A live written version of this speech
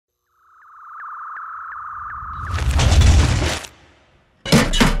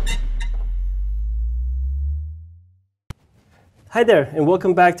Hi there, and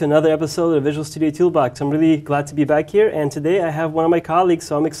welcome back to another episode of Visual Studio Toolbox. I'm really glad to be back here, and today I have one of my colleagues,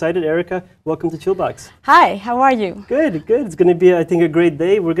 so I'm excited. Erika, welcome to Toolbox. Hi, how are you? Good, good. It's going to be, I think, a great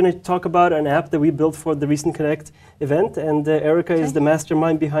day. We're going to talk about an app that we built for the recent Connect event, and Erika is the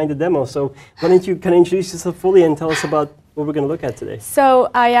mastermind behind the demo. So why don't you kind of introduce yourself fully and tell us about what we're going to look at today. So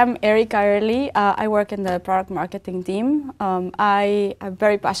I am Erika Ehrli. I work in the product marketing team. I am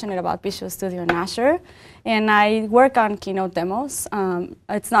very passionate about Visual Studio and Azure, and I work on keynote demos.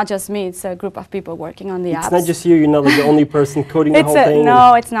 It's not just me, it's a group of people working on the apps. It's not just you, you're not like the only person coding the whole thing?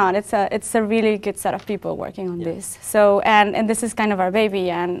 No, it's not. It's a really good set of people working on this. So, and this is kind of our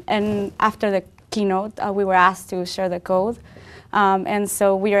baby, and after the keynote, we were asked to share the code. And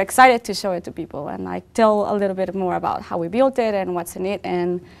so we are excited to show it to people and like tell a little bit more about how we built it and what's in it,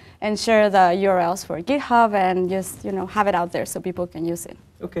 and share the URLs for GitHub and just have it out there so people can use it.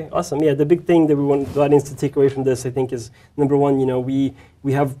 Okay, awesome. Yeah, the big thing that we want the audience to take away from this, I think, is number one,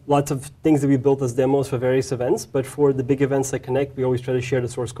 we have lots of things that we built as demos for various events, but for the big events like Connect, we always try to share the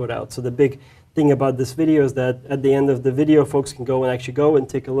source code out. So the big thing about this video is that at the end of the video, folks can go and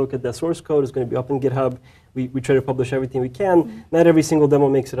take a look at the source code. It's going to be up in GitHub. We try to publish everything we can. Mm-hmm. Not every single demo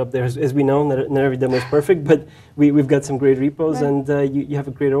makes it up there, as we know. Not every demo is perfect, but we've got some great repos, and you have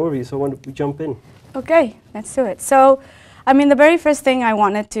a great overview. So why don't we jump in? Okay, let's do it. So, I mean, the very first thing I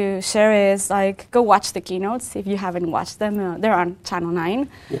wanted to share is go watch the keynotes if you haven't watched them. They're on Channel 9.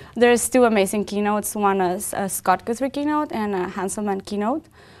 Yeah. There's two amazing keynotes. One is a Scott Guthrie keynote and a Hanselman keynote.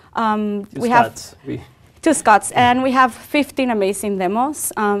 Two Scots, and we have 15 amazing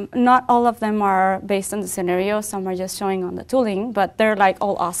demos. Not all of them are based on the scenario. Some are just showing on the tooling, but they're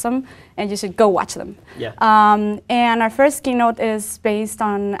all awesome, and you should go watch them. Yeah. And our first keynote is based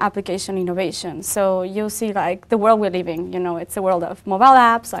on application innovation. So you'll see the world we're living. It's a world of mobile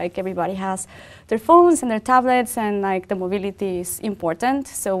apps. Everybody has their phones and their tablets, and the mobility is important.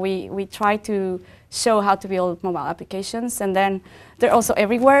 So we try to show how to build mobile applications, and then they're also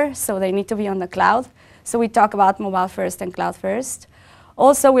everywhere, so they need to be on the cloud. So we talk about mobile first and cloud first.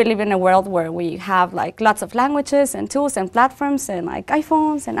 Also, we live in a world where we have lots of languages and tools and platforms and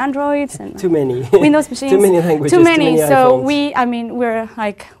iPhones and Androids and too many Windows machines. Too many languages. Too many. So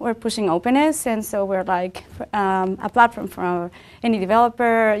iPhones. we're pushing openness, and so we're a platform for any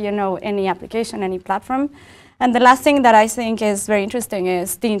developer, any application, any platform. And the last thing that I think is very interesting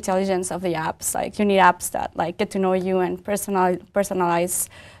is the intelligence of the apps. You need apps that get to know you and personalize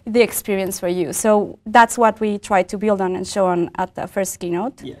the experience for you. So that's what we try to build on and show on at the first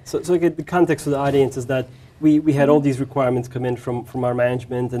keynote. Yeah. So the context for the audience is that we had all these requirements come in from our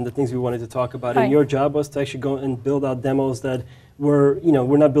management and the things we wanted to talk about. Right. And your job was to actually go and build out demos that were,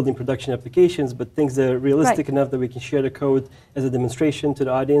 we're not building production applications, but things that are realistic enough that we can share the code as a demonstration to the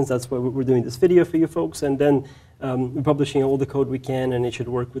audience. That's why we're doing this video for you folks. And then we're publishing all the code we can, and it should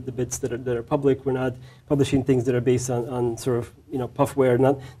work with the bits that are public. We're not publishing things that are based on sort of, puffware.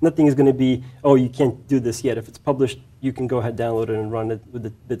 Nothing is going to be, oh, you can't do this yet. If it's published, you can go ahead, download it, and run it with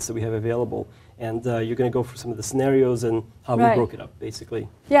the bits that we have available. And you're going to go for some of the scenarios and how we broke it up, basically.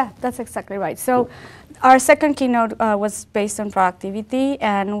 Yeah, that's exactly right. So our second keynote was based on productivity,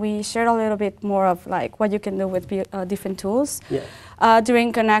 and we shared a little bit more of what you can do with different tools. Yeah.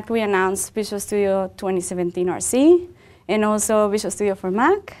 During Connect, we announced Visual Studio 2017 RC, and also Visual Studio for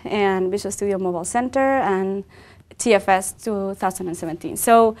Mac, and Visual Studio Mobile Center, and TFS 2017.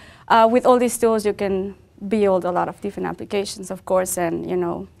 So with all these tools, you can build a lot of different applications, of course, and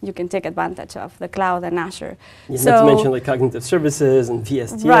you can take advantage of the cloud and Azure. Yeah, so, not to mention cognitive services and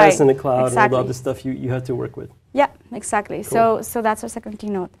VSTS in the cloud and all the other stuff you have to work with. Yeah, exactly. Cool. So that's our second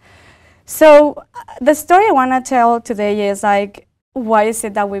keynote. So the story I want to tell today is why is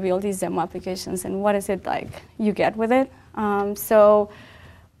it that we build these demo applications, and what is it you get with it? So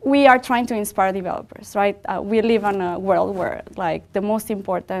we are trying to inspire developers, right? We live in a world where the most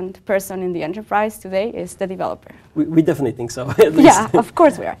important person in the enterprise today is the developer. We definitely think so. Yeah, of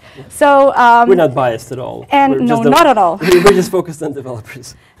course we are. Yeah. So we're not biased at all. And no, not at all. We're just focused on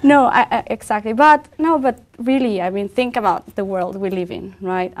developers. No, exactly. But really, I mean, think about the world we live in,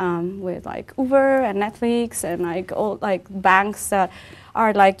 right? With Uber and Netflix and all banks that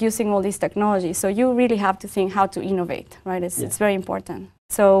are using all these technologies. So you really have to think how to innovate, right? It's very important.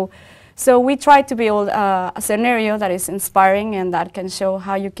 So we try to build a scenario that is inspiring and that can show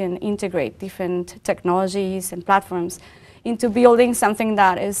how you can integrate different technologies and platforms into building something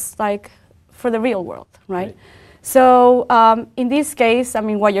that is for the real world, right? So in this case, I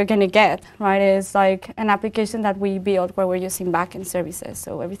mean, what you're going to get, right, is an application that we built where we're using backend services.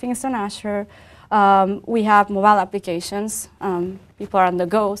 So everything is on Azure. We have mobile applications. People are on the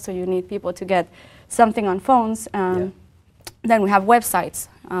go, so you need people to get something on phones. Then we have websites.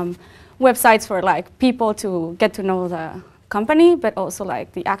 Websites for like people to get to know the company, but also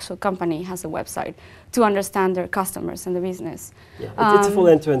like the actual company has a website to understand their customers and the business. Yeah, it's a full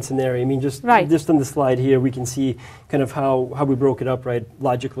end-to-end scenario. I mean, just on the slide here, we can see kind of how we broke it up, right,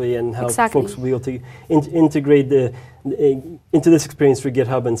 logically, and how folks will be able to integrate into this experience through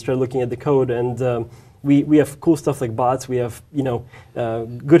GitHub and start looking at the code. And we have cool stuff like bots. We have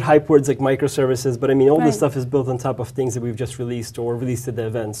good hype words like microservices. But I mean, all this stuff is built on top of things that we've just released or released at the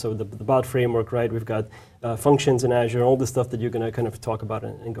event. So the bot framework, right? We've got functions in Azure, all the stuff that you're going to kind of talk about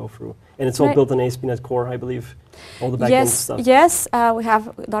and go through. And it's all built on ASP.NET Core, I believe. All the backend stuff. Yes, we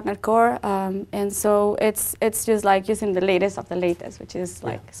have .NET Core, and so it's just like using the latest of the latest, which is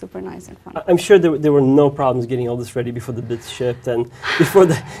like super nice and fun. I'm sure there were no problems getting all this ready before the bits shipped and before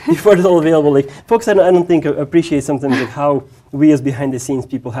it's all available. Like folks, I don't think appreciate sometimes like how we as behind the scenes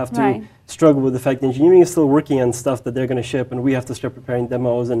people have to struggle with the fact that engineering is still working on stuff that they're going to ship, and we have to start preparing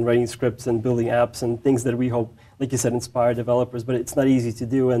demos and writing scripts and building apps and things that we hope, like you said, inspire developers. But it's not easy to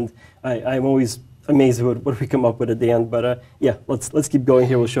do, and I'm always amazed at what we come up with at the end. But yeah, let's keep going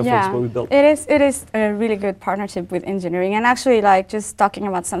here. We'll show folks what we built. It is a really good partnership with engineering, and actually, like just talking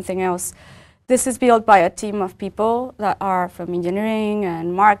about something else. This is built by a team of people that are from engineering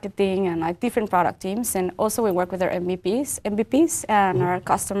and marketing and like different product teams, and also we work with our MVPs and our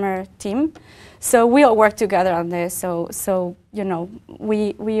customer team. So we all work together on this. So you know,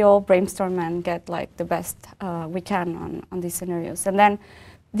 we all brainstorm and get like the best we can on these scenarios. And then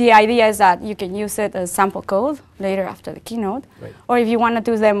the idea is that you can use it as sample code later after the keynote, or if you want to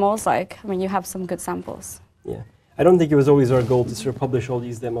do demos, like I mean, you have some good samples. Yeah. I don't think it was always our goal to sort of publish all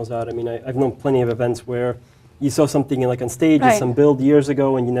these demos out. I mean, I've known plenty of events where you saw something like on stage as some build years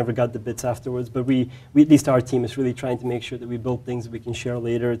ago and you never got the bits afterwards. But we at least our team is really trying to make sure that we build things that we can share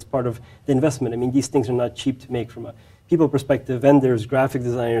later. It's part of the investment. I mean, these things are not cheap to make from a people perspective, vendors, graphic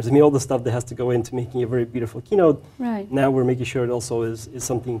designers. I mean, all the stuff that has to go into making a very beautiful keynote. Now we're making sure it also is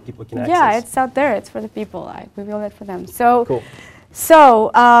something people can access. Yeah, it's out there. It's for the people. Like, we build it for them. So. Cool.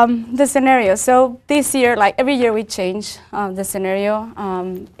 So the scenario. So this year, like every year, we change the scenario.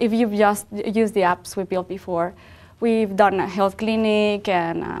 If you've just used the apps we built before, we've done a health clinic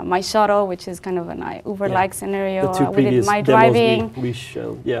and My Shuttle, which is kind of an Uber-like scenario. The two we did My Driving. We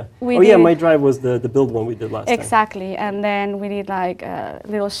showed, yeah. My Drive was the build one we did last time. Exactly, and then we did like a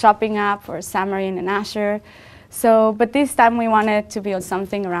little shopping app for Xamarin and Azure. So, but this time we wanted to build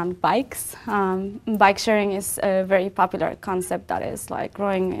something around bikes. Bike sharing is a very popular concept that is like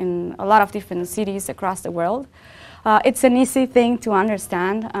growing in a lot of different cities across the world. It's an easy thing to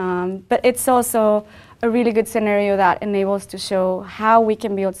understand, but it's also a really good scenario that enables to show how we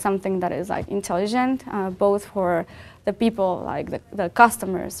can build something that is like intelligent, both for the people, like the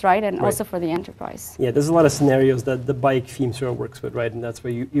customers, right, and also for the enterprise. Yeah, there's a lot of scenarios that the bike theme sort of works with, right, and that's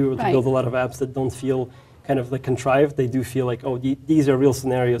where you're able to build a lot of apps that don't feel kind of like contrived. They do feel like, oh, these are real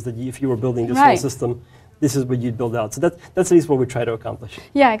scenarios that if you were building this whole system, this is what you'd build out. So that's at least what we try to accomplish.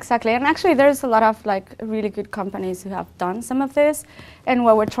 Yeah, exactly. And actually, there's a lot of like really good companies who have done some of this. And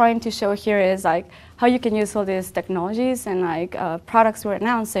what we're trying to show here is like how you can use all these technologies and like products we're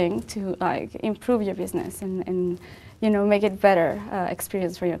announcing to like improve your business and you know, make it better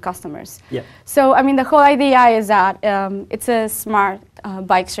experience for your customers. Yeah. So, I mean, the whole idea is that it's a smart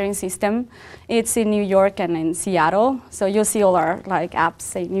bike sharing system. It's in New York and in Seattle. So you'll see all our like apps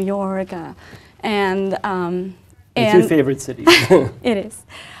say New York and your favorite cities. It is.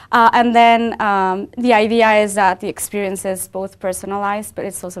 And then the idea is that the experience is both personalized, but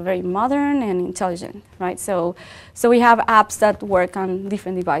it's also very modern and intelligent, right? So we have apps that work on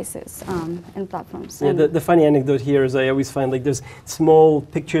different devices and platforms. Yeah, the funny anecdote here is I always find like there's small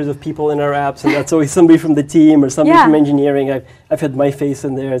pictures of people in our apps, and that's always somebody from the team or somebody from engineering. I've had my face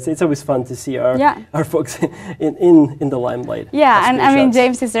in there. It's always fun to see our folks in the limelight. Yeah, and I mean,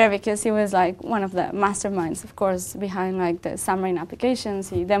 James is there because he was like one of the masterminds, of course, behind like the Xamarin applications.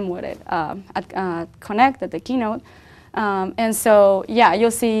 He demoed it at Connect at the keynote. And so, yeah,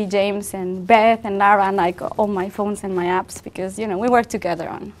 you'll see James and Beth and Lara and like all my phones and my apps because, you know, we work together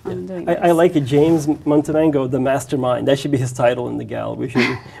on doing this. I like it. James Montemango, the mastermind. That should be his title in the gal.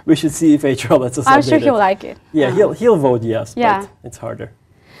 We should see if HR lets us I'm sure he'll like it. Yeah, he'll vote yes, but it's harder.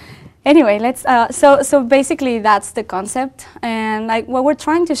 Anyway, let's, so basically that's the concept. And like what we're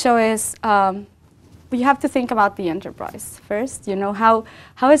trying to show is we have to think about the enterprise first. You know, how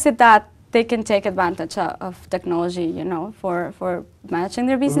is it that they can take advantage of technology, you know, for managing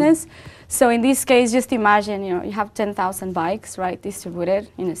their business. So in this case, just imagine, you know, you have 10,000 bikes, right, distributed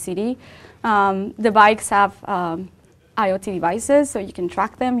in a city. The bikes have IoT devices, so you can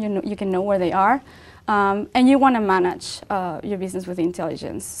track them, you can know where they are. and you want to manage your business with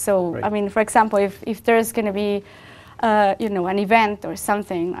intelligence. So, I mean, for example, if there's going to be an event or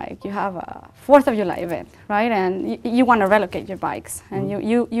something, like you have a 4th of July event, right? And you want to relocate your bikes, and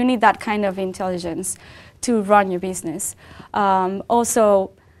you need that kind of intelligence to run your business.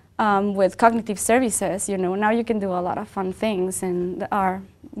 Also, with cognitive services, now you can do a lot of fun things and are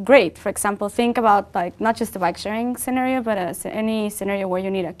great. For example, think about like not just the bike sharing scenario, but as any scenario where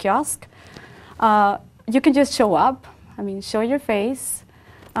you need a kiosk. You can just show up, show your face,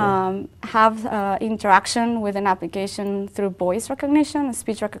 have interaction with an application through voice recognition,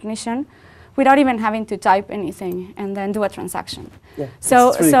 speech recognition, without even having to type anything, and then do a transaction. Yeah, so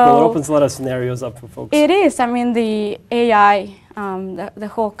it's really cool. It opens a lot of scenarios up for folks. It is. The AI, the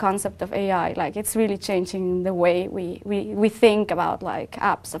whole concept of AI, like it's really changing the way we think about like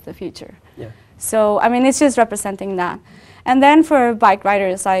apps of the future. Yeah. So it's just representing that. And then for bike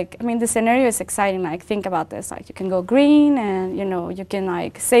riders, like, the scenario is exciting. Like, think about this. Like, you can go green, and you can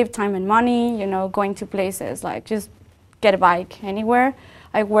like save time and money. Going to places like just get a bike anywhere,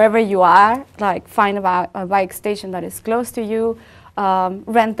 like wherever you are. Like, find a bike station that is close to you,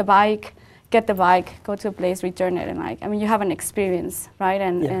 rent the bike, get the bike, go to a place, return it, and like, you have an experience, right?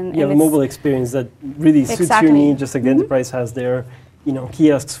 And you have a mobile experience that really suits your needs, just like the enterprise has their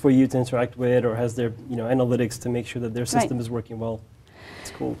kiosks for you to interact with, or has their analytics to make sure that their system is working well.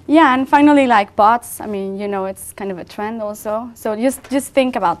 It's cool. Yeah, and finally, like bots. It's kind of a trend also. So just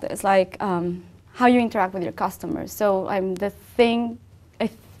think about this, like how you interact with your customers. So the thing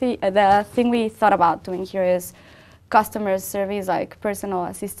we thought about doing here is customer service, like personal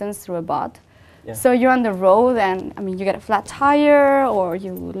assistance through a bot. Yeah. So you're on the road, and you get a flat tire, or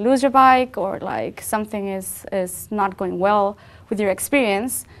you lose your bike, or like something is not going well with your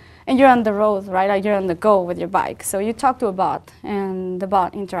experience, and you're on the road, right? Like you're on the go with your bike. So you talk to a bot, and the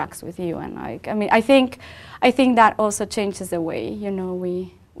bot interacts with you. And like, I think that also changes the way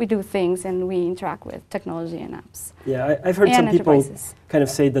we do things, and we interact with technology and apps. Yeah, I've heard some people kind of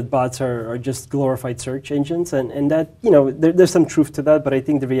say that bots are just glorified search engines, and that there's some truth to that. But I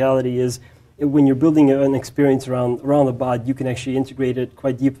think the reality is, when you're building an experience around a bot, you can actually integrate it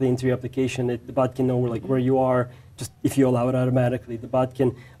quite deeply into your application. The bot can know where you are, just if you allow it automatically. The bot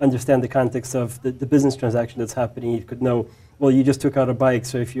can understand the context of the business transaction that's happening. It could know, well, you just took out a bike,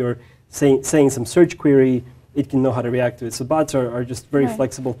 so if you're saying some search query, it can know how to react to it. So bots are just very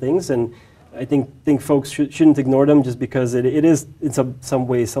flexible things, and I think folks shouldn't ignore them just because it is in some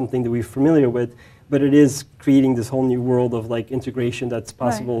ways something that we're familiar with, but it is creating this whole new world of like integration that's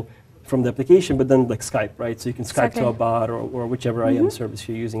possible from the application, but then like Skype, right? So you can Skype to a bot or whichever IM service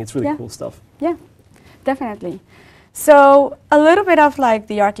you're using. It's really cool stuff. Yeah, definitely. So a little bit of like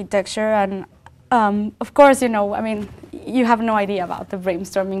the architecture, and of course, you have no idea about the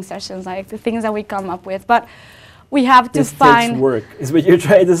brainstorming sessions, like the things that we come up with, but we have to find... Takes work, is what you're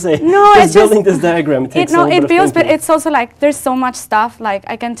trying to say. No, it's building this diagram. It builds, but it's also like there's so much stuff. Like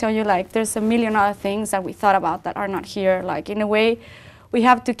I can tell you, like there's a million other things that we thought about that are not here. Like in a way, we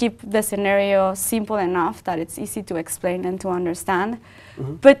have to keep the scenario simple enough that it's easy to explain and to understand.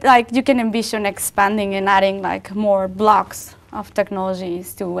 But like you can envision expanding and adding like more blocks of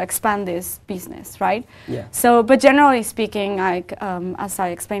technologies to expand this business, right? Yeah. So, but generally speaking, like as I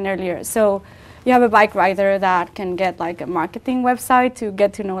explained earlier, so you have a bike rider that can get like a marketing website to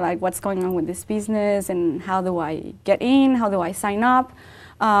get to know like what's going on with this business and how do I get in, how do I sign up.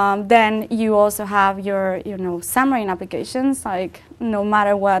 Then you also have your Xamarin applications, like no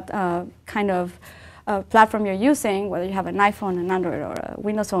matter what kind of platform you're using, whether you have an iPhone, an Android, or a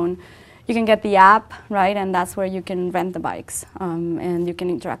Windows phone, you can get the app, right? And that's where you can rent the bikes and you can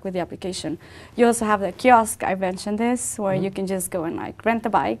interact with the application. You also have the kiosk, I mentioned this, where you can just go and like rent the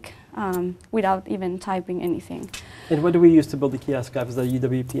bike without even typing anything. And what do we use to build the kiosk app? Is that a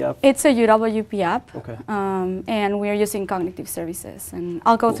UWP app? It's a UWP app. Okay. And we're using cognitive services, and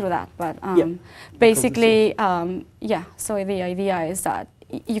I'll go through that. But basically, so the idea is that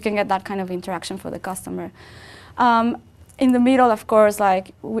you can get that kind of interaction for the customer. In the middle, of course,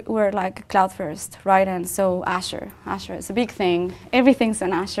 like we're like cloud first, right? And so Azure is a big thing. Everything's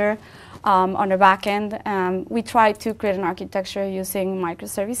in Azure. On the back end, we try to create an architecture using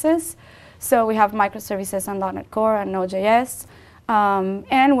microservices. So we have microservices on .NET Core and Node.js,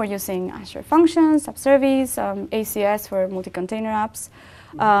 and we're using Azure Functions, App Service, ACS for multi-container apps.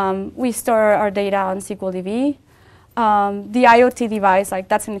 We store our data on SQLDB. The IoT device, like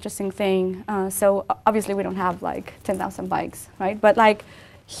that's an interesting thing. So obviously we don't have like 10,000 bikes, right? But like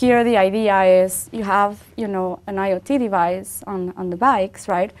here the idea is you have an IoT device on the bikes,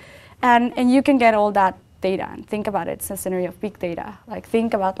 right? And you can get all that data and think about it as a scenario of big data. Like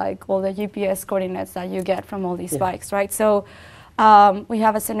think about like all the GPS coordinates that you get from all these bikes, right? So we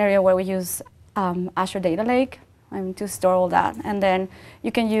have a scenario where we use Azure Data Lake to store all that, and then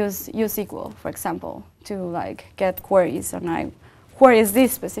you can use SQL, for example, to like get queries on like where is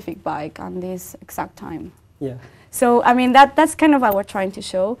this specific bike on this exact time. Yeah. So I mean that's kind of what we're trying to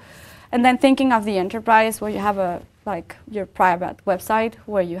show, and then thinking of the enterprise where you have a like your private website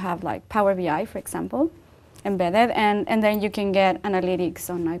where you have like Power BI, for example, embedded, and then you can get analytics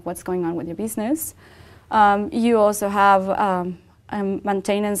on like what's going on with your business. You also have a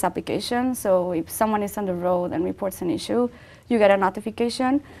maintenance application, so if someone is on the road and reports an issue, you get a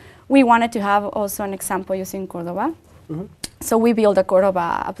notification. We wanted to have also an example using Cordova. Mm-hmm. So we built a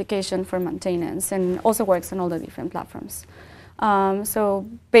Cordova application for maintenance and also works on all the different platforms. So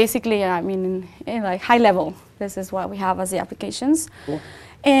basically, I mean, in like high level, this is what we have as the applications. Cool.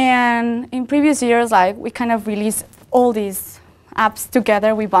 And in previous years, like we kind of released all these apps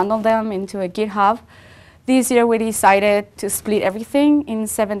together. We bundled them into a GitHub. This year, we decided to split everything in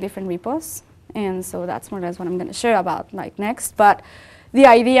 7 different repos. And so that's more or less what I'm going to share about like next. But the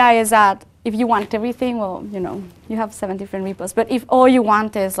idea is that if you want everything, well, you know, you have 7 different repos. But if all you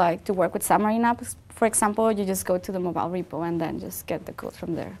want is like to work with Xamarin apps, for example, you just go to the mobile repo and then just get the code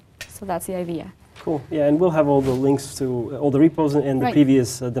from there. So that's the idea. Cool. Yeah, and we'll have all the links to all the repos and the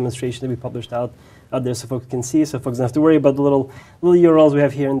previous demonstration that we published out there so folks can see. So folks don't have to worry about the little URLs we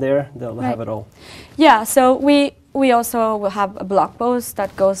have here and there. They'll have it all. Yeah, so we also will have a blog post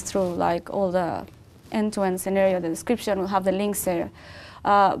that goes through like all the end-to-end scenario, the description. We'll have the links there.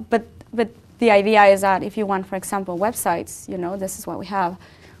 But the idea is that if you want, for example, websites, you know, this is what we have.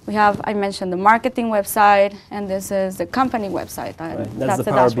 We have, I mentioned the marketing website, and this is the company website. That's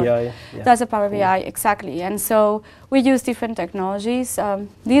the Power BI. Yeah. That's the Power BI, exactly. And so we use different technologies.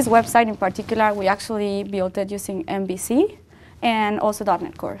 This website in particular, we actually built it using MVC and also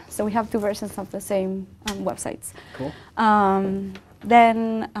 .NET Core. So we have 2 versions of the same websites. Cool.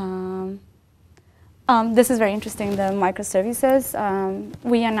 This is very interesting, the microservices.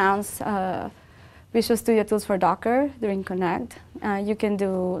 We announced Visual Studio tools for Docker during Connect. You can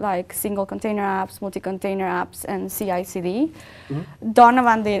do like single container apps, multi-container apps, and CI/CD. Mm-hmm.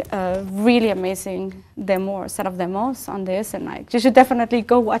 Donovan did a really amazing demo or set of demos on this, and like you should definitely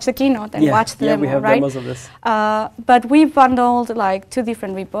go watch the keynote and watch the demo. Yeah, we have right? demos of this. But we bundled like 2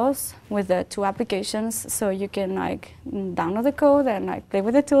 different repos with the 2 applications, so you can like download the code and like play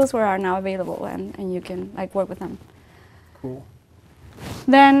with the tools that are now available, and you can like work with them. Cool.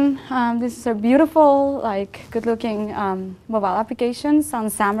 Then this is a beautiful, like, good-looking mobile applications on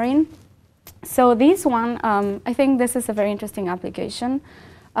Xamarin. So this one, I think this is a very interesting application.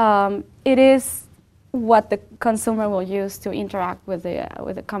 It is what the consumer will use to interact with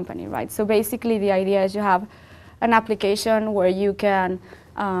the company, right? So basically, the idea is you have an application where you can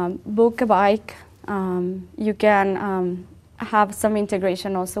book a bike. You can have some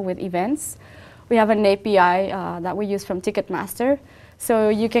integration also with events. We have an API that we use from Ticketmaster. So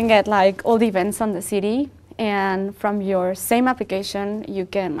you can get like all the events on the city, and from your same application, you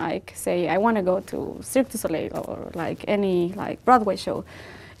can like say, I want to go to Cirque du Soleil or like any like Broadway show.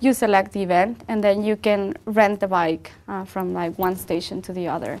 You select the event, and then you can rent the bike from like one station to the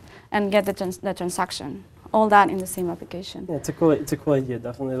other and get the transaction. All that in the same application. Yeah, it's a cool idea,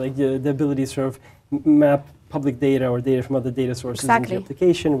 definitely. Like the ability to sort of map public data or data from other data sources into the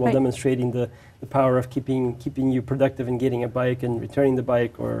application while demonstrating the power of keeping you productive in getting a bike and returning the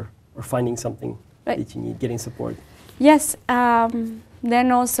bike or finding something that you need, getting support. Yes.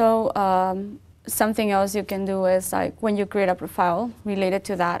 Then also something else you can do is like when you create a profile related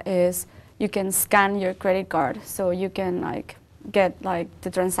to that is you can scan your credit card, so you can like get like the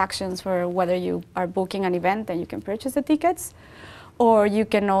transactions for whether you are booking an event and you can purchase the tickets, or you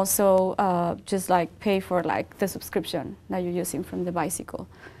can also just like pay for like the subscription that you're using from the bicycle.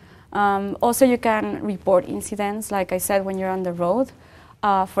 Also, you can report incidents, like I said, when you're on the road.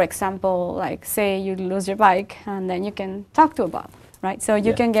 For example, like say you lose your bike, and then you can talk to a bot, right? So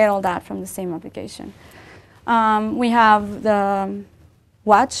you can get all that from the same application. We have the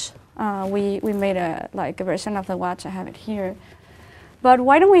watch. We made a version of the watch. I have it here. But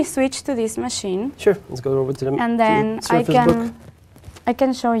why don't we switch to this machine? Sure. Let's go over to them. And then I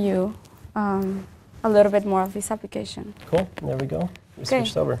can show you a little bit more of this application. Cool. There we go. We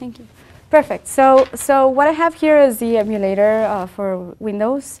switched over. Thank you. Perfect. So what I have here is the emulator for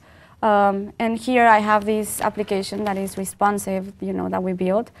Windows. And here I have this application that is responsive, that we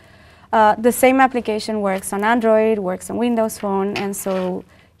built. The same application works on Android, works on Windows Phone, and so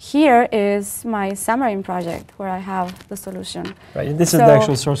here is my Xamarin project where I have the solution. Right, and this is the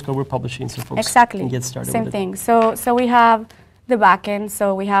actual source code we're publishing, so folks can get started Same with thing. So we have the backend,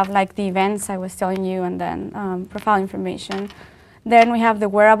 so we have like the events I was telling you, and then profile information. Then we have the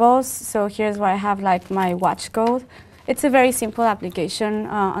wearables, so here's where I have like my watch code. It's a very simple application.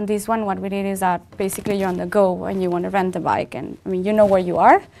 On this one, what we did is that basically you're on the go and you want to rent a bike, and I mean, you know where you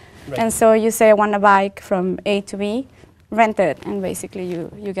are. Right. And so you say, I want a bike from A to B, rent it, and basically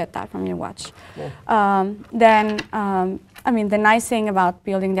you get that from your watch. Yeah. I mean, the nice thing about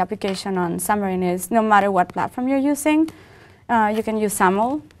building the application on Xamarin is no matter what platform you're using, you can use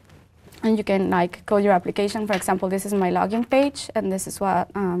XAML, and you can like code your application. For example, this is my login page, and this is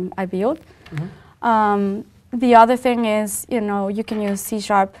what I built. Mm-hmm. The other thing is, you know, you can use C#.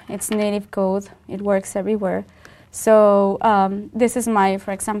 It's native code. It works everywhere. So this is my,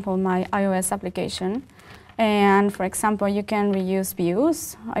 for example, my iOS application. And for example, you can reuse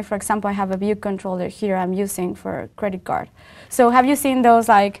views. For example, I have a view controller here I'm using for credit card. So have you seen those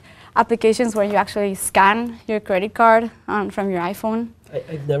like applications where you actually scan your credit card from your iPhone?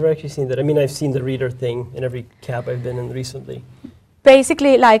 I've never actually seen that. I mean, I've seen the reader thing in every cab I've been in recently.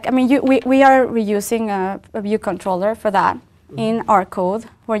 Basically, like, I mean, we are reusing a view controller for that in our code,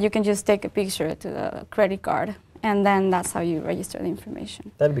 where you can just take a picture to the credit card, and then that's how you register the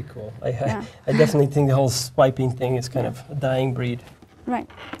information. That'd be cool. I definitely think the whole swiping thing is kind of a dying breed. Right.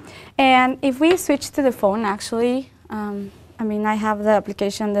 And if we switch to the phone, actually, I mean, I have the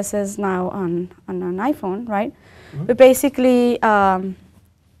application. This is now on an iPhone, right? Mm-hmm. But basically,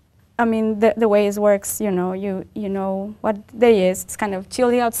 I mean, the way it works, you know what day is. It's kind of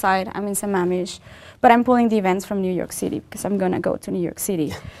chilly outside. I'm in Sammamish, but I'm pulling the events from New York City because I'm gonna go to New York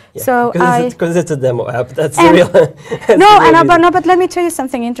City. Yeah, so because it's a demo app. That's the real. But let me tell you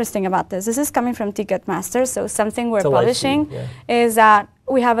something interesting about this. This is coming from Ticketmaster. So something we're publishing is that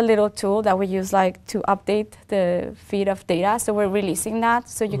we have a little tool that we use like to update the feed of data. So we're releasing that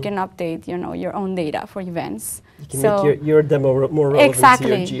so you can update, you know, your own data for events. You can make your demo more relevant to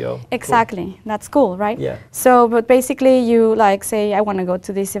your geo. Exactly. Cool. That's cool, right? Yeah. So, but basically you like say, I want to go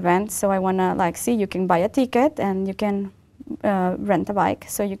to this event, so I want to like see, you can buy a ticket and you can rent a bike,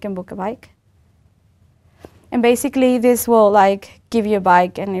 so you can book a bike. And basically this will like give you a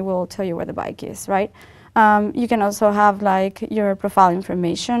bike and it will tell you where the bike is, right? You can also have like your profile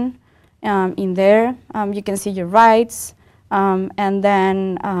information in there. You can see your rides. And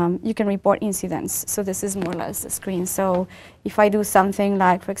then you can report incidents. So this is more or less the screen. So if I do something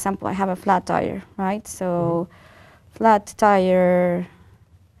like, for example, I have a flat tire, right? So flat tire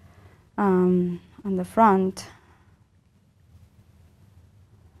on the front.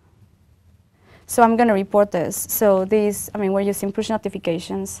 So I'm going to report this. So these, I mean, we're using push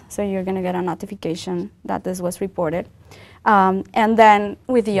notifications. So you're going to get a notification that this was reported. And then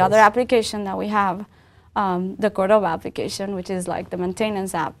with the other application that we have, the Cordova application, which is like the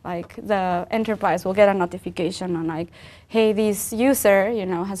maintenance app, like the enterprise will get a notification on like, hey, this user, you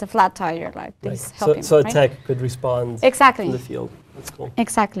know, has a flat tire, like this help him. So a tech could respond from the field. That's cool.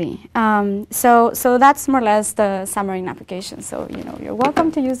 Exactly. So that's more or less the Xamarin application. So, you know, you're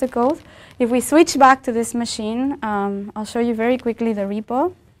welcome to use the code. If we switch back to this machine, I'll show you very quickly the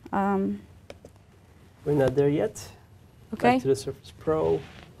repo. We're not there yet. Okay. Back to the Surface Pro.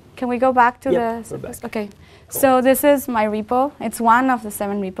 Can we go back to the Surface? Okay. Cool. So this is my repo. It's one of the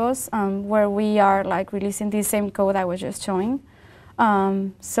 7 repos where we are like releasing the same code I was just showing.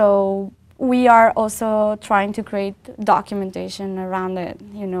 So we are also trying to create documentation around it,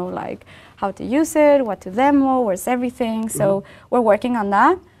 you know, like how to use it, what to demo, where's everything. So we're working on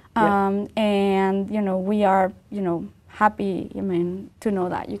that. And, you know, we are, you know, happy, I mean, to know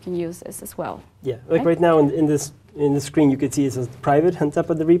that you can use this as well. Yeah, like right now in the screen you can see it says private on top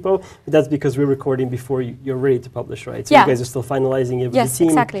of the repo, but that's because we're recording before you're ready to publish, right? So you guys are still finalizing it with the team.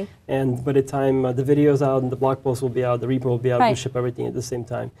 Exactly. And by the time the video's out and the blog post will be out, the repo will be out, we'll ship everything at the same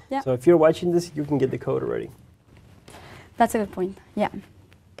time. Yeah. So if you're watching this, you can get the code already. That's a good point, yeah.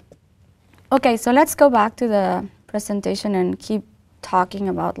 Okay, so let's go back to the presentation and keep talking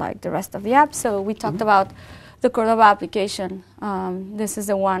about like the rest of the app. So we talked about the Cordova application. This is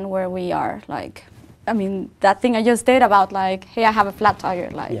the one where we are like, I mean, that thing I just did about like, hey, I have a flat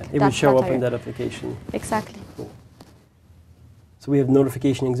tire. Like, it would show up in that application. Exactly. Cool. So we have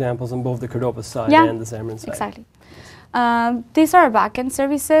notification examples on both the Cordova side and the Xamarin side. Exactly. These are backend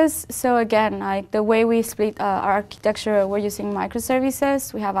services. So again, like the way we split our architecture, we're using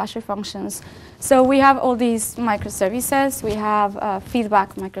microservices. We have Azure functions. So we have all these microservices. We have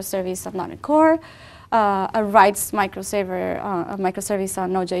feedback microservice of .NET Core. a rights microservice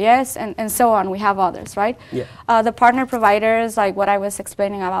on Node.js, and so on. We have others, right? Yeah. The partner providers, like what I was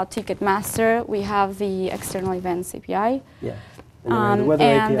explaining about Ticketmaster, we have the external events API. Yeah. And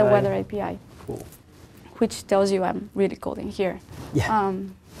the weather API. Cool. Which tells you I'm really coding here. Yeah.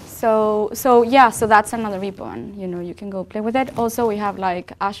 So that's another repo, and you can go play with it. Also, we have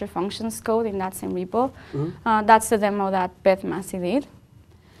like Azure Functions code in that same repo. That's the demo that Beth Massey did.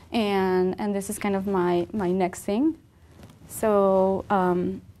 And this is kind of my next thing. So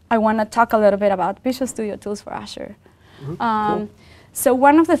I want to talk a little bit about Visual Studio tools for Azure. Cool. So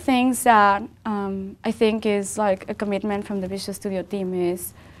one of the things that I think is like a commitment from the Visual Studio team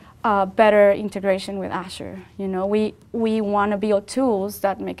is better integration with Azure. We want to build tools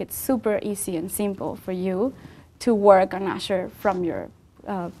that make it super easy and simple for you to work on Azure from your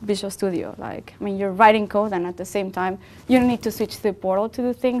Visual Studio. You're writing code, and at the same time, you don't need to switch to the portal to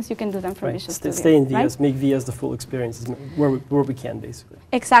do things. You can do them from Visual Studio. Stay in VS, make VS the full experience where we can, basically.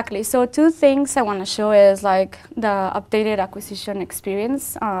 Exactly. So 2 things I want to show is like the updated acquisition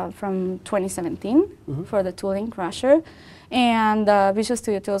experience from 2017 for the tooling for Azure, and the Visual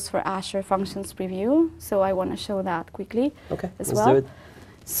Studio tools for Azure Functions preview. So I want to show that quickly as well. Let's do it.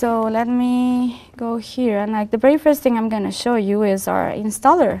 So let me go here, and like the very first thing I'm going to show you is our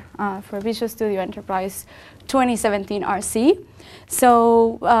installer for Visual Studio Enterprise 2017 RC.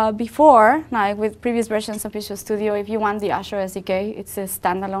 So before, like with previous versions of Visual Studio, if you want the Azure SDK, it's a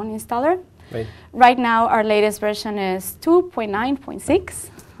standalone installer. Right now, our latest version is 2.9.6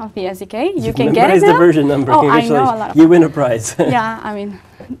 of the SDK. You can get it now. The version number. Oh, I know a lot. You win a prize. Yeah, I mean,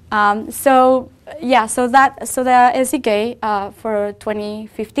 so the SDK for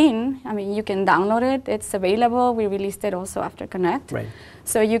 2015, I mean, you can download it. It's available. We released it also after Connect. Right.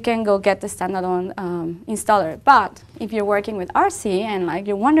 So you can go get the standalone installer. But if you're working with RC and like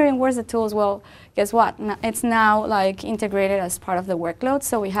you're wondering where's the tools, well, guess what? It's now like integrated as part of the workload.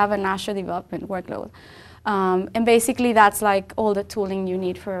 So we have an Azure development workload. And basically that's like all the tooling you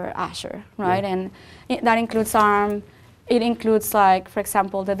need for Azure, right? Yeah. And that includes ARM. It includes, like, for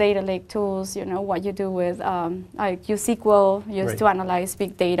example, the data lake tools, what you do with like SQL used to analyze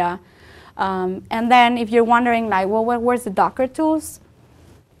big data. And then if you're wondering, like, well, where's the Docker tools?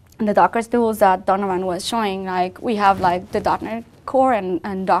 And the Docker tools that Donovan was showing, like, we have like the .NET Core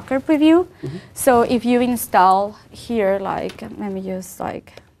and Docker preview. So if you install here, like, let me just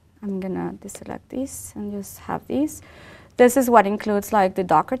like, I'm gonna deselect these and just have these. This is what includes like the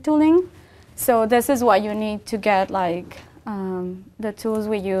Docker tooling. So this is what you need to get like the tools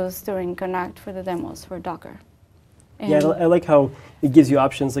we use during Connect for the demos for Docker. And yeah, I like how it gives you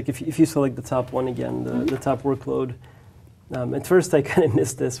options. Like if you select the top one again, the top workload. At first I kind of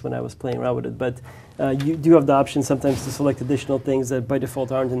missed this when I was playing around with it, but you do have the option sometimes to select additional things that by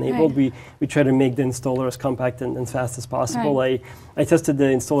default aren't enabled. We try to make the installer as compact and fast as possible. I tested the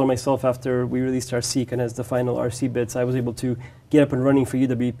installer myself after we released RC, and as the final RC bits, I was able to get up and running for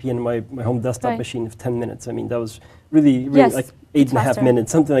UWP in my home desktop machine of 10 minutes. I mean, that was really like 8.5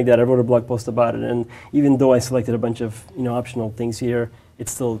 minutes, something like that. I wrote a blog post about it, and even though I selected a bunch of optional things here, it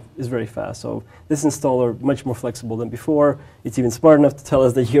still is very fast. So this installer, much more flexible than before. It's even smart enough to tell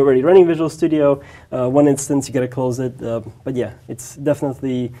us that you're already running Visual Studio. One instance, you got to close it. But yeah, it's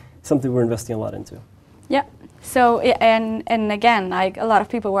definitely something we're investing a lot into. Yeah. So and again, like a lot of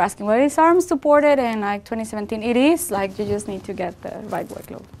people were asking, well, is ARM supported in like 2017? It is. Like you just need to get the right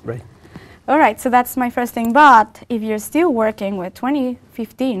workload. Right. All right. So that's my first thing. But if you're still working with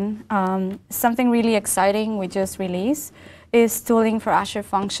 2015, something really exciting we just released is tooling for Azure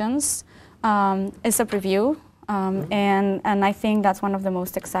Functions. It's a preview, and I think that's one of the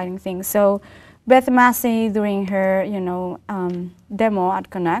most exciting things. So Beth Massey, during her demo at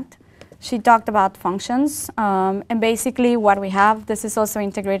Connect, she talked about functions, and basically what we have, this is also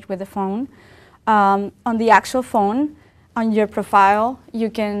integrated with the phone. On the actual phone, on your profile, you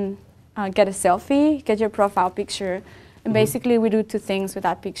can get a selfie, get your profile picture, and basically we do 2 things with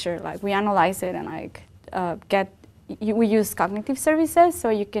that picture. Like we analyze it and like we use cognitive services, so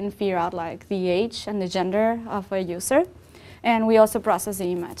you can figure out like the age and the gender of a user. And we also process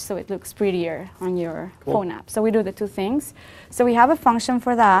the image, so it looks prettier on your phone app. So we do the 2 things. So we have a function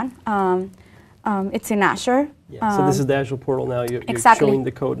for that. It's in Azure. Yeah. So this is the Azure portal now. You're showing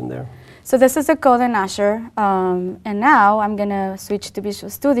the code in there. So this is the code in Azure. And now I'm going to switch to Visual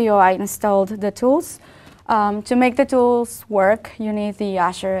Studio. I installed the tools. To make the tools work, you need the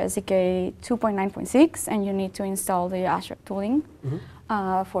Azure SDK 2.9.6, and you need to install the Azure tooling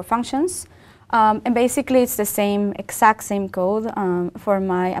for functions. And basically, it's the exact same code for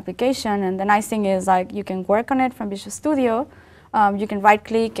my application. And the nice thing is, like, you can work on it from Visual Studio, You can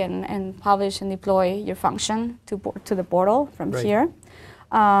right-click and publish and deploy your function to the portal from here.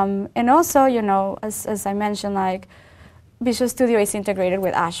 And also, you know, as I mentioned, like Visual Studio is integrated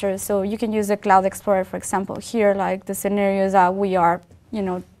with Azure, so you can use the Cloud Explorer, for example. Here, like the scenarios that we are, you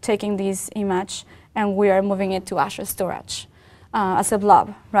know, taking this image and we are moving it to Azure storage as a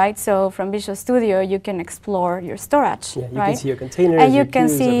blob, right? So from Visual Studio, you can explore your storage, you right? can see your containers, and you your can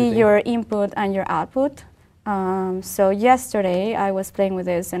queues, see everything. your input and your output. So yesterday, I was playing with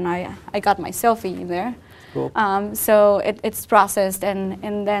this, and I got my selfie in there. Cool. So it's processed,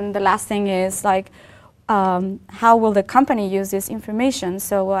 and then the last thing is like, how will the company use this information?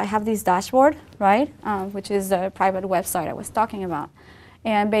 So I have this dashboard, right, which is the private website I was talking about.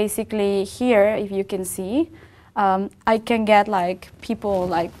 And basically here, if you can see, I can get like people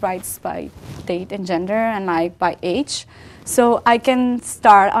like rights by date and gender and like by age. So I can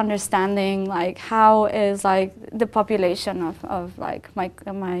start understanding like how is like the population of like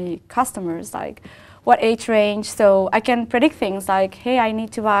my customers, like what age range. So I can predict things like, hey, I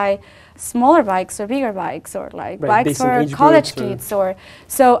need to buy smaller bikes or bigger bikes, or like bikes for college kids, or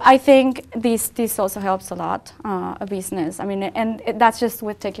so I think this also helps a lot a business. I mean, and that's just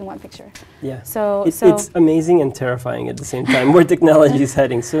with taking one picture. Yeah. So it's amazing and terrifying at the same time where technology is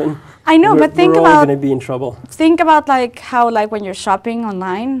heading soon. I know, but think about, we're all going to be in trouble. Think about like how like when you're shopping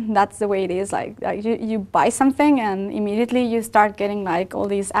online, that's the way it is. Like you buy something and immediately you start getting like all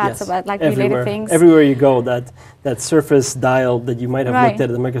these ads about like related things. Everywhere you go, that Surface dial that you might have looked at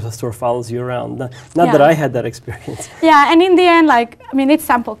the Microsoft Store follows you around. Not that I had that experience. Yeah, and in the end, like, I mean, it's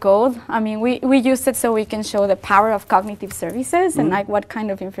sample code. I mean, we used it so we can show the power of cognitive services and like what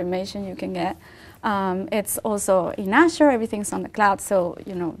kind of information you can get. It's also in Azure, everything's on the cloud, so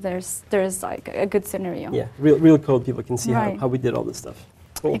you know there's like a good scenario. Yeah, real code, people can see how we did all this stuff.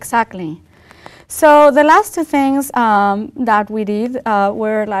 Cool. Exactly. So the last two things that we did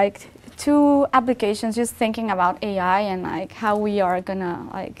were like two applications, just thinking about AI and like how we are gonna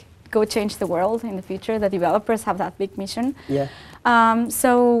like go change the world in the future. The developers have that big mission. Yeah.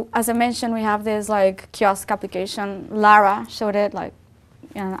 So as I mentioned, we have this like Kiosk application. Lara showed it like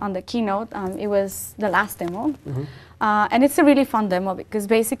on the keynote. It was the last demo. And it's a really fun demo because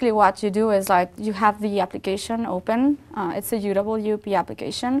basically what you do is like you have the application open. It's a UWP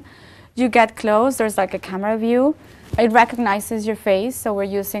application. You get close, there's like a camera view. It recognizes your face, so we're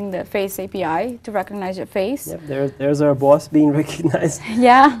using the Face API to recognize your face. Yep, there's our boss being recognized.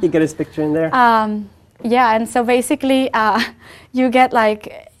 Yeah. You get his picture in there. Yeah, and so basically you get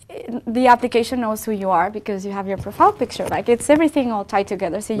like, the application knows who you are because you have your profile picture. Like it's everything all tied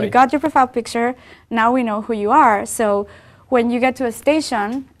together. So you got your profile picture, now we know who you are. So when you get to a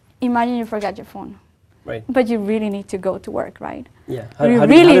station, imagine you forget your phone. Right. But you really need to go to work, right? Yeah. You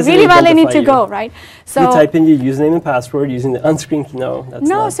really badly need to go, right? So you type in your username and password using the on-screen key. No, that's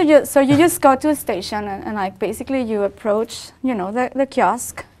not. So you just go to a station and like basically you approach, you know, the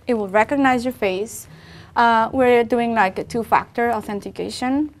kiosk. It will recognize your face. We're doing like a two-factor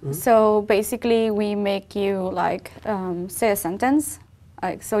authentication. So basically we make you like say a sentence.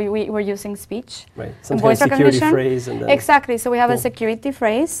 Like, so we're using speech, some voice kind of security recognition. Phrase, and then exactly. So we have a security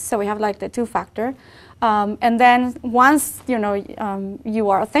phrase. So we have like the two-factor, and then once you know you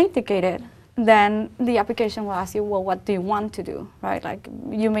are authenticated, then the application will ask you, well, what do you want to do, right? Like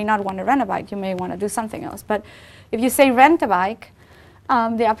you may not want to rent a bike, you may want to do something else. But if you say rent a bike,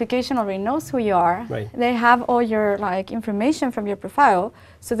 the application already knows who you are. They have all your like information from your profile,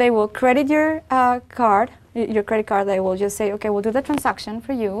 so they will credit your card. Your credit card, they will just say, okay, we'll do the transaction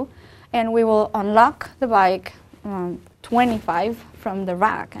for you, and we will unlock the bike 25 from the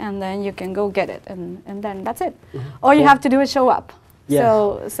rack, and then you can go get it, and then that's it. All you have to do is show up.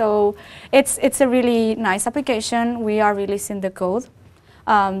 So it's a really nice application. We are releasing the code.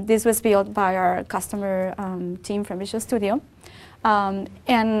 This was built by our customer team from Visual Studio.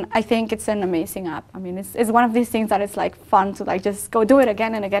 And I think it's an amazing app. I mean, it's one of these things that it's like fun to like just go do it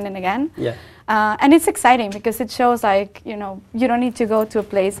again and again and again. Yeah. And it's exciting because it shows like, you know, you don't need to go to a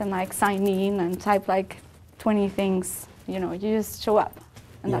place and like sign in and type like 20 things. You know, you just show up.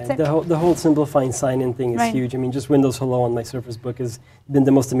 And that's it. The whole simplifying sign-in thing is huge. I mean, just Windows Hello on my Surface Book has been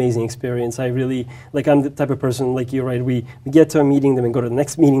the most amazing experience. I really, like, I'm the type of person like you, right? We get to a meeting, then we go to the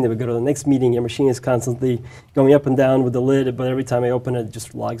next meeting, then we go to the next meeting. Your machine is constantly going up and down with the lid, but every time I open it, it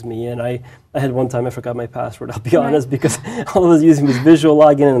just logs me in. I had one time I forgot my password, I'll be honest, because all I was using was visual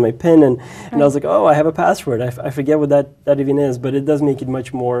login and my PIN, and I was like, oh, I have a password. I forget what that even is, but it does make it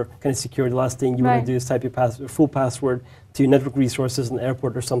much more kind of secure. The last thing you want to do is type your full password to your network resources in the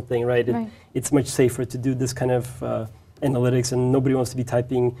airport or something, right? It's much safer to do this kind of analytics, and nobody wants to be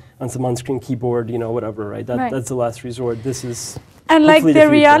typing on some on-screen keyboard, you know, whatever, right? That's the last resort. This is and like the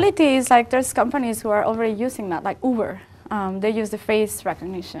reality is like there's companies who are already using that, like Uber. They use the face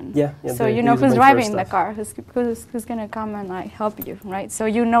recognition. Yeah. So you know who's driving the car, who's going to come and like help you, right? So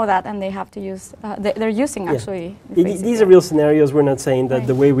you know that, and they have to use. They're using actually. These are real scenarios. We're not saying that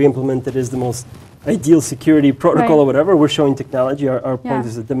the way we implement it is the most ideal security protocol or whatever. We're showing technology. Our point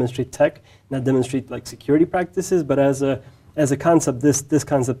is to demonstrate tech, not demonstrate like security practices. But as a concept, this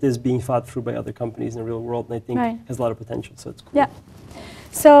concept is being thought through by other companies in the real world, and I think has a lot of potential. So it's cool. Yeah.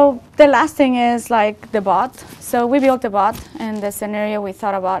 So the last thing is like the bot. So we built a bot, and the scenario we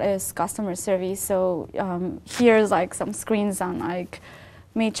thought about is customer service. So here's like some screens on like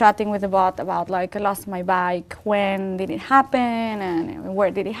me chatting with the bot about like I lost my bike, when did it happen, and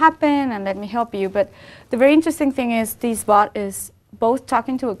where did it happen, and let me help you. But the very interesting thing is this bot is both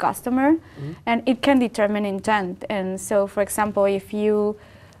talking to a customer, and it can determine intent. And so, for example, if you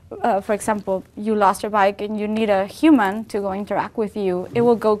you lost your bike and you need a human to go interact with you, it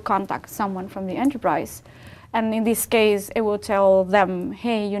will go contact someone from the enterprise. And in this case, it will tell them,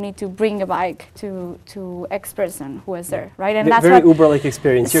 hey, you need to bring a bike to X person who is there, right? And that's very Uber-like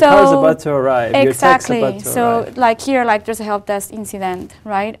experience. Your car's about to arrive. Exactly. Your tech's about to so arrive. like here, like there's a help desk incident,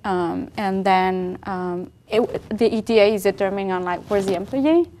 right? And then the ETA is determining on like where's the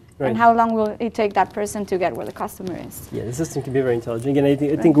employee, and how long will it take that person to get where the customer is. Yeah, the system can be very intelligent. Again, I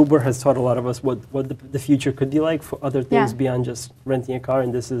think Uber has taught a lot of us what the future could be like for other things beyond just renting a car,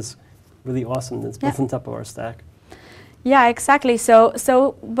 and this is really awesome. It's built on top of our stack. Yeah, exactly.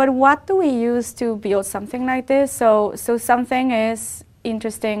 But what do we use to build something like this? So something is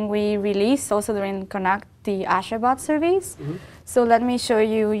interesting. We released also during Connect the Azure bot service. So let me show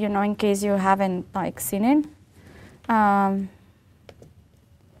you, in case you haven't like seen it.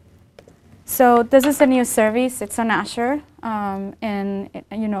 So this is a new service. It's on Azure, and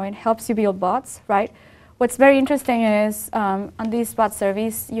it helps you build bots, right? What's very interesting is on this bot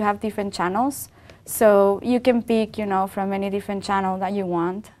service, you have different channels. So you can pick, from any different channel that you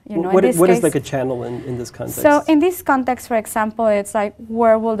want. What is like a channel in this context? So in this context, for example, it's like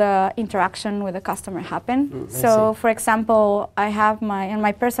where will the interaction with the customer happen? So for example, I have in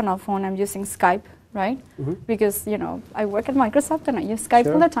my personal phone, I'm using Skype, right? Because I work at Microsoft and I use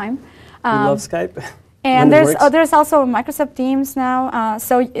Skype all the time. We love Skype. And there's also Microsoft Teams now,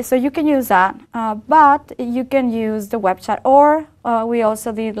 so you can use that, but you can use the web chat, or we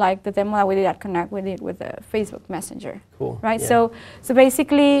also did like the demo that we did at Connect, we did with the Facebook Messenger. Cool. Right. Yeah. So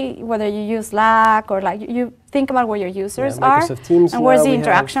basically, whether you use Slack or like you think about where your users are Teams and where's the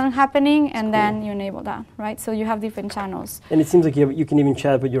interaction happening, and then you enable that. Right. So you have different channels. And it seems like you can even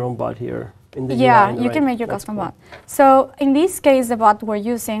chat with your own bot here. You can make your custom bot. So in this case, the bot we're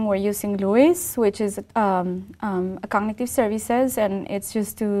using Luis, which is a cognitive services, and it's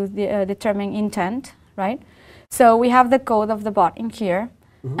just to determine intent, right? So we have the code of the bot in here,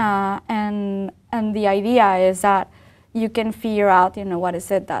 and the idea is that you can figure out, what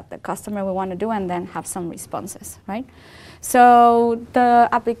is it that the customer will want to do, and then have some responses, right? So the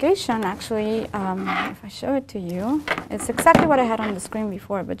application actually, if I show it to you, it's exactly what I had on the screen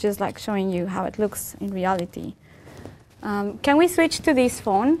before, but just like showing you how it looks in reality. Can we switch to this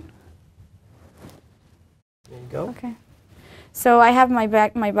phone? There you go. Okay. So I have my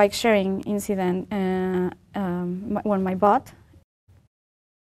bike sharing incident on my bot.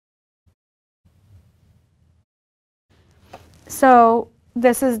 So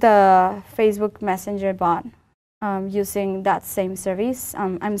this is the Facebook Messenger bot. Using that same service.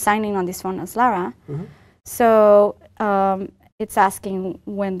 I'm signing on this one as Lara. So it's asking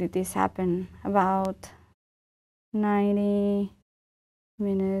when did this happen? About 90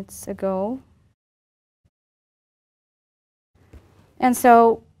 minutes ago. And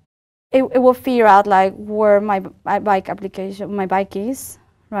so it will figure out like where my bike is,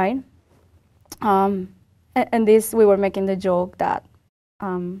 right? And this, we were making the joke that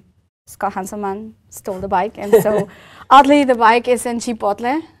Scott Hanselman stole the bike, and so oddly the bike is in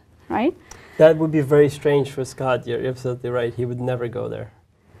Chipotle, right? That would be very strange for Scott. You're absolutely right. He would never go there.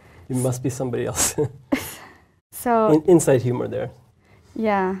 It must be somebody else. So inside humor there.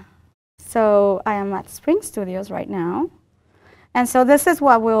 Yeah. So I am at Spring Studios right now, and so this is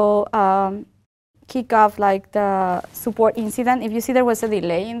what will kick off like the support incident. If you see there was a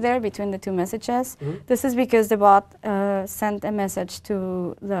delay in there between the two messages, this is because the bot sent a message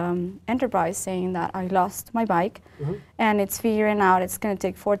to the enterprise saying that I lost my bike, and it's figuring out it's going to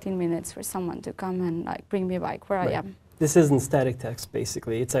take 14 minutes for someone to come and like bring me a bike where I am. This isn't static text,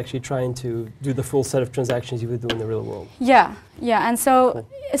 basically. It's actually trying to do the full set of transactions you would do in the real world. Yeah, yeah. And so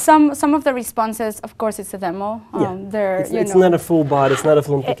some of the responses, of course, it's a demo. It's not a full bot. It's not a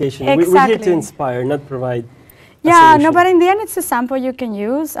full implication. Exactly. We're here to inspire, not provide. Yeah, no, but in the end, it's a sample you can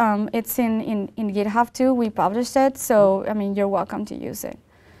use. It's in GitHub too. We published it, so I mean, you're welcome to use it.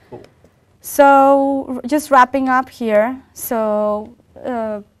 Cool. So just wrapping up here. So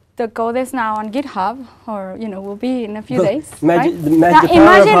the code is now on GitHub, or will be in a few days. Right? Now,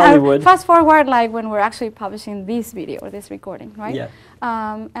 imagine fast forward, like when we're actually publishing this video or this recording, right? Yeah.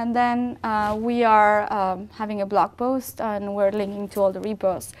 And then we are having a blog post, and we're linking to all the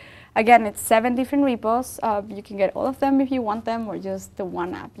repos. Again, it's 7 different repos. You can get all of them if you want them, or just the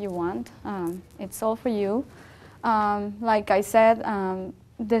one app you want. It's all for you. Like I said,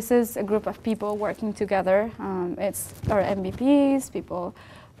 this is a group of people working together. It's our MVPs, people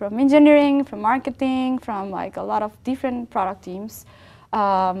from engineering, from marketing, from like a lot of different product teams.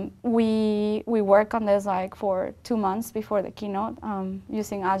 We work on this like for 2 months before the keynote,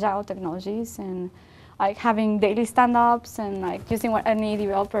 using agile technologies and like having daily stand-ups and like using what any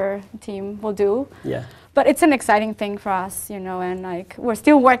developer team will do. Yeah. But it's an exciting thing for us, and like we're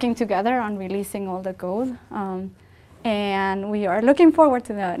still working together on releasing all the code. And we are looking forward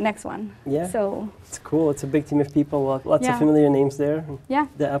to the next one. Yeah. So it's cool. It's a big team of people. Lots of familiar names there. Yeah.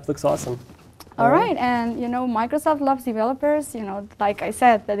 The app looks awesome. All right. And Microsoft loves developers. Like I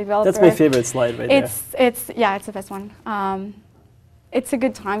said, the developer. That's my favorite slide right there. It's the best one. It's a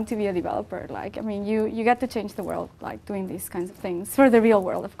good time to be a developer. Like, I mean, you get to change the world, like doing these kinds of things for the real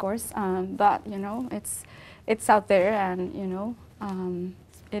world, of course. But it's out there, and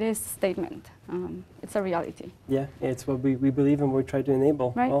it is a statement. It's a reality. Yeah, it's what we believe and we try to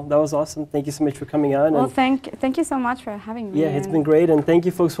enable. Right. Well, that was awesome. Thank you so much for coming on. Well, thank you so much for having me. Yeah, it's been great, and thank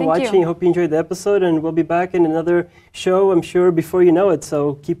you folks for watching. I hope you enjoyed the episode, and we'll be back in another show, I'm sure, before you know it.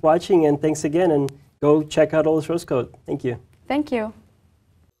 So keep watching, and thanks again, and go check out all the source code. Thank you. Thank you.